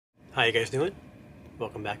How you guys doing?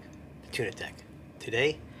 Welcome back to Tuna Tech.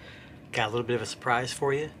 Today, got a little bit of a surprise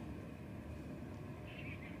for you.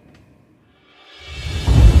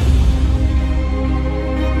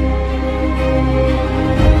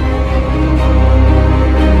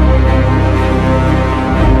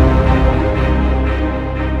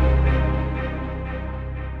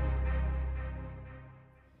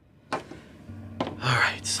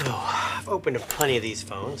 Alright, so I've opened up plenty of these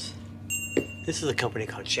phones. This is a company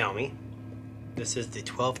called Xiaomi. This is the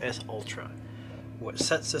 12S Ultra. What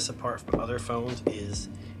sets this apart from other phones is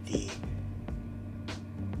the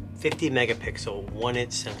 50 megapixel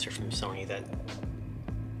 1-inch sensor from Sony that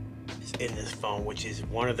is in this phone, which is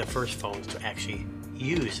one of the first phones to actually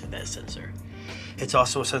use that sensor. It's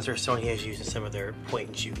also a sensor Sony has used in some of their point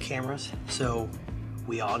and shoot cameras. So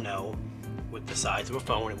we all know with the size of a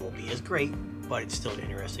phone, it won't be as great, but it's still an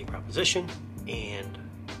interesting proposition. And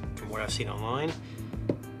from what I've seen online,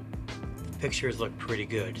 pictures look pretty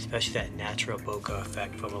good, especially that natural bokeh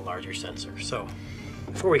effect from a larger sensor. So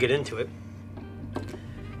before we get into it,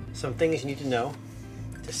 some things you need to know.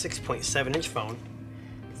 It's a 6.7 inch phone,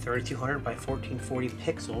 3200 by 1440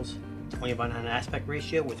 pixels, 20 by 9 aspect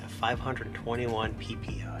ratio with a 521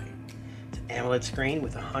 ppi. It's an AMOLED screen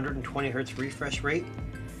with 120 hertz refresh rate,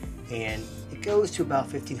 and it goes to about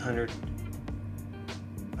 1500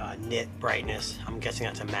 nit brightness. I'm guessing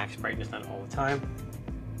that's a max brightness, not all the time.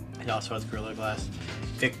 It also has Gorilla Glass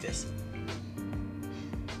Victus.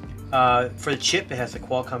 For the chip, it has the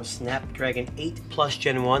Qualcomm Snapdragon 8 Plus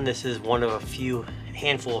Gen 1. This is one of a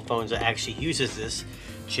handful of phones that actually uses this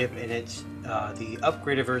chip, and it's the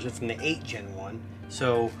upgraded version from the 8 Gen 1.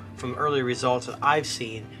 So from early results that I've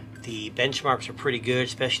seen, the benchmarks are pretty good,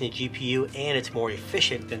 especially in the GPU, and it's more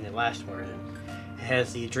efficient than the last version. It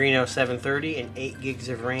has the Adreno 730 and 8 gigs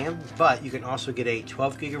of RAM, but you can also get a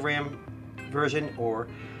 12 gig of RAM version or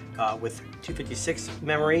with 256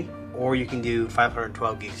 memory, or you can do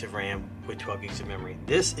 512 gigs of RAM with 12 gigs of memory.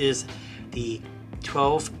 This is the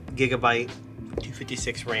 12 gigabyte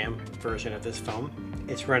 256 RAM version of this phone.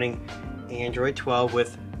 It's running Android 12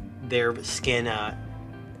 with their skin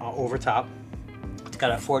over top. It's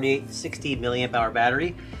got a 4860 milliamp hour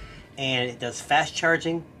battery, and it does fast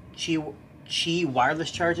charging, Qi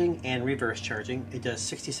wireless charging, and reverse charging. It does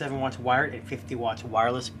 67 watts wired and 50 watts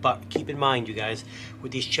wireless, but keep in mind, you guys,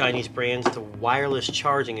 with these Chinese brands, the wireless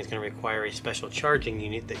charging is going to require a special charging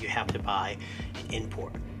unit that you have to buy and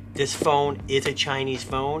import. This phone is a Chinese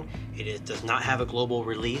phone. Does not have a global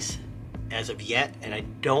release as of yet, and I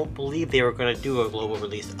don't believe they were going to do a global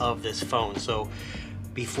release of this phone. So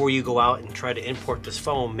before you go out and try to import this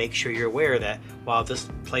phone, make sure you're aware that while this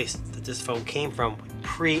place that this phone came from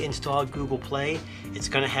pre-installed Google Play, it's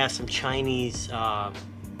going to have some Chinese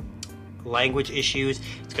language issues.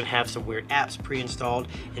 It's going to have some weird apps pre-installed,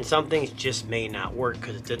 and some things just may not work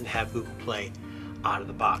because it didn't have Google Play out of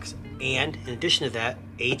the box. And in addition to that,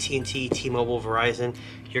 AT&T, T-Mobile, Verizon,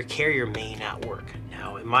 your carrier may not work.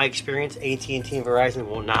 Now, in my experience, AT&T and Verizon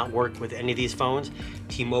will not work with any of these phones.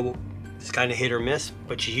 T-Mobile, it's kind of hit or miss,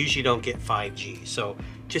 but you usually don't get 5G. So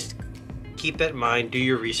just keep that in mind, do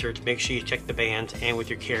your research, make sure you check the bands and with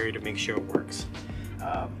your carrier to make sure it works.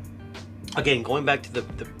 Again, going back to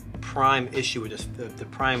the prime issue with this, the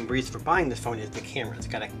prime reason for buying this phone is the camera. It's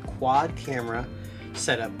got a quad camera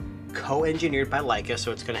setup co-engineered by Leica,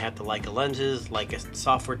 so it's going to have the Leica lenses, Leica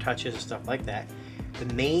software touches and stuff like that.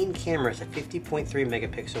 The main camera is a 50.3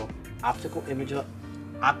 megapixel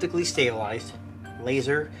optically stabilized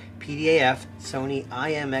laser PDAF Sony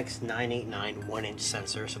IMX989 1-inch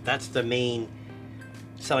sensor. So that's the main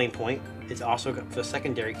selling point. It's also got, for the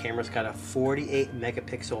secondary camera, it's got a 48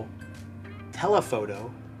 megapixel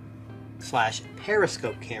telephoto /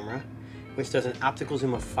 periscope camera, which does an optical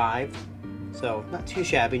zoom of 5. So not too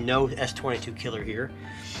shabby, no S22 killer here.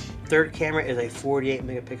 Third camera is a 48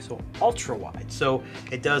 megapixel ultra wide. So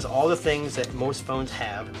it does all the things that most phones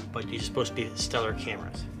have, but you're supposed to be stellar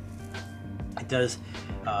cameras. It does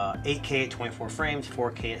 8K at 24 frames,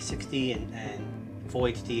 4K at 60, and Full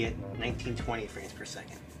HD at 1920 frames per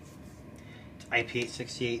second. It's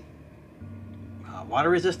IP68 water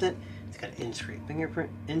resistant. It's got an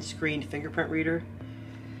in-screen fingerprint reader,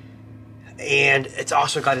 and it's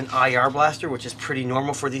also got an IR blaster, which is pretty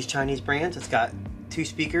normal for these Chinese brands. It's got 2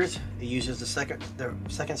 speakers. It uses the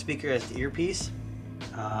second speaker as the earpiece.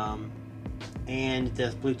 And it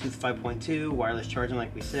does Bluetooth 5.2, wireless charging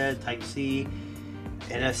like we said, Type-C,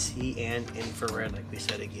 NFC, and infrared like we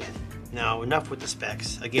said again. Now, enough with the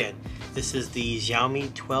specs. Again, this is the Xiaomi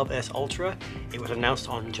 12S Ultra. It was announced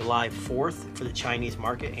on July 4th for the Chinese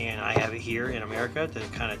market, and I have it here in America to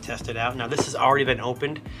kind of test it out. Now, this has already been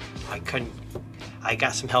opened. I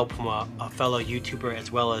got some help from a fellow YouTuber,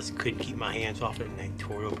 as well as couldn't keep my hands off it, and they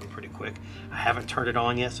tore it open pretty quick. I haven't turned it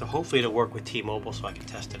on yet, so hopefully it'll work with T-Mobile so I can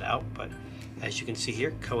test it out. But as you can see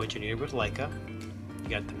here, co-engineered with Leica. You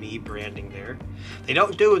got the Mi branding there. They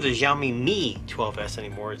don't do the Xiaomi Mi 12S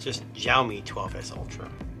anymore, it's just Xiaomi 12S Ultra.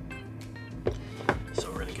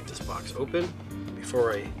 So we're gonna get this box open.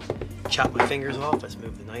 Before I chop my fingers off, let's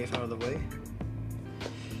move the knife out of the way.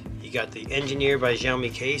 You got the Engineered by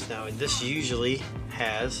Xiaomi case. Now, this usually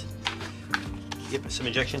has some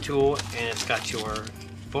injection tool, and it's got your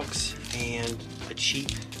books and a cheap,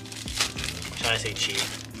 should I say cheap,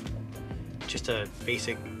 just a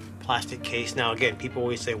basic plastic case. Now again, people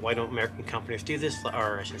always say, why don't American companies do this?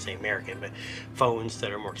 Or I shouldn't say American, but phones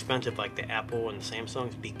that are more expensive like the Apple and the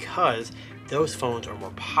Samsungs, because those phones are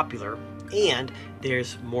more popular and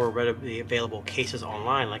there's more readily available cases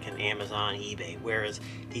online like on Amazon, eBay, whereas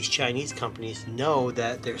these Chinese companies know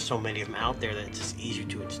that there's so many of them out there that it's just easier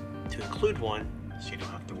to include one, so you don't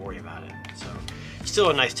have to worry about it. So still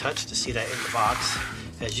a nice touch to see that in the box.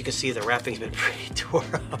 As you can see, the wrapping's been pretty tore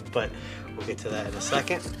up, but we'll get to that in a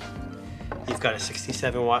second. You've got a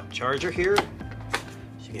 67-watt charger here,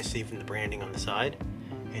 as you can see from the branding on the side,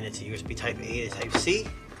 and it's a USB Type A to Type C,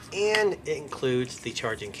 and it includes the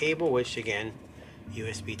charging cable, which again,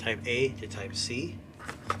 USB Type A to Type C,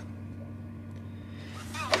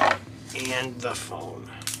 and the phone.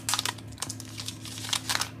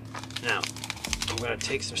 Now, I'm going to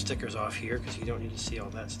take some stickers off here because you don't need to see all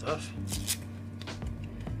that stuff.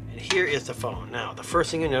 And here is the phone. Now, the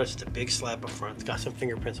first thing you notice is the big slab up front. It's got some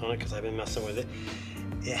fingerprints on it because I've been messing with it.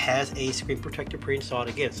 It has a screen protector pre-installed.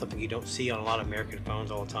 Again, something you don't see on a lot of American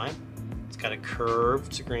phones all the time. It's got a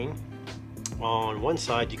curved screen. On one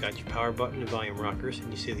side, you got your power button and volume rockers,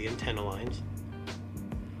 and you see the antenna lines.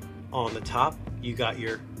 On the top, you got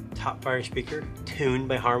your top firing speaker, tuned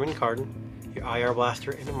by Harman Kardon, your IR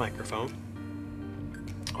blaster, and a microphone.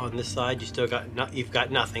 On this side, you've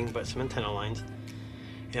got nothing but some antenna lines.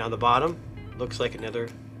 And on the bottom, looks like another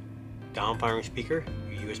down firing speaker,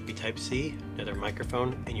 your USB Type C, another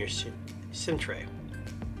microphone, and your SIM tray.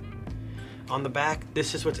 On the back,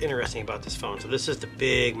 this is what's interesting about this phone. So this is the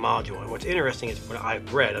big module, and what's interesting is what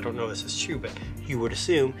I've read, I don't know if this is true, but you would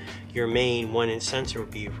assume your main 1-inch sensor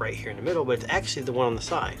would be right here in the middle, but it's actually the one on the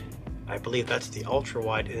side. I believe that's the ultra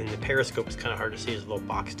wide, and the periscope is kind of hard to see. There's a little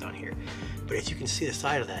box down here, but as you can see the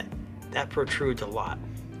side of that protrudes a lot.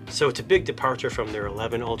 So it's a big departure from their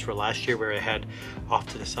 11 Ultra last year, where it had off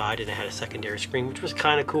to the side and it had a secondary screen, which was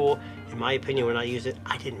kind of cool. In my opinion, when I used it,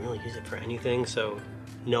 I didn't really use it for anything, so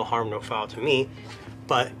no harm, no foul to me.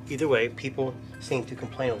 But either way, people seem to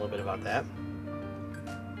complain a little bit about that.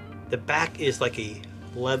 The back is like a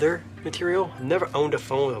leather material. I've never owned a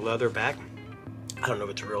phone with a leather back. I don't know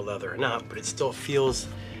if it's real leather or not, but it still feels,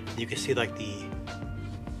 you can see like the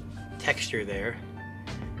texture there.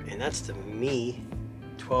 And that's the Mi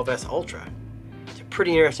 12S Ultra. It's a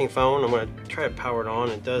pretty interesting phone. I'm going to try to power it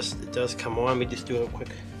on. It does come on. Let me just do a quick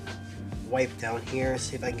wipe down here,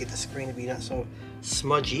 see if I can get the screen to be not so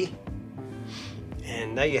smudgy.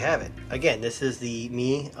 And there you have it. Again, this is the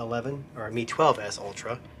Mi 11 or Mi 12S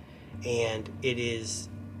Ultra, and it is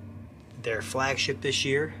their flagship this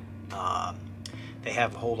year. They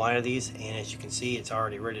have a whole line of these, and as you can see, it's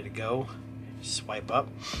already ready to go. Swipe up.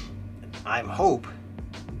 I hope,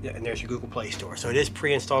 and there's your Google Play Store. So it is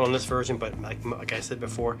pre-installed on this version, but like I said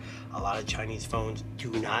before, a lot of Chinese phones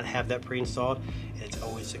do not have that pre-installed, and it's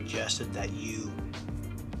always suggested that you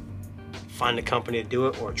find a company to do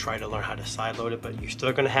it or try to learn how to sideload it, but you're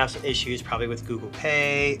still going to have some issues probably with Google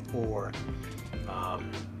Pay, or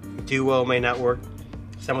Duo may not work.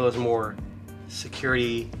 Some of those more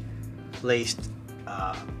security laced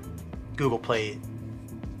Google Play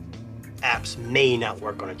apps may not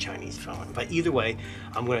work on a Chinese phone. But either way,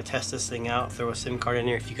 I'm going to test this thing out, throw a SIM card in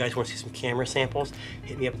there. If you guys want to see some camera samples,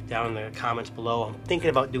 hit me up down in the comments below. I'm thinking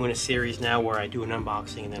about doing a series now where I do an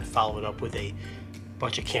unboxing and then follow it up with a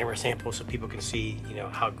bunch of camera samples so people can see, you know,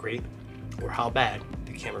 how great or how bad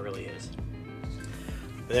the camera really is.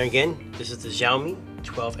 But then again, this is the Xiaomi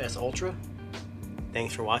 12S Ultra.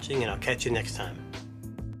 Thanks for watching, and I'll catch you next time.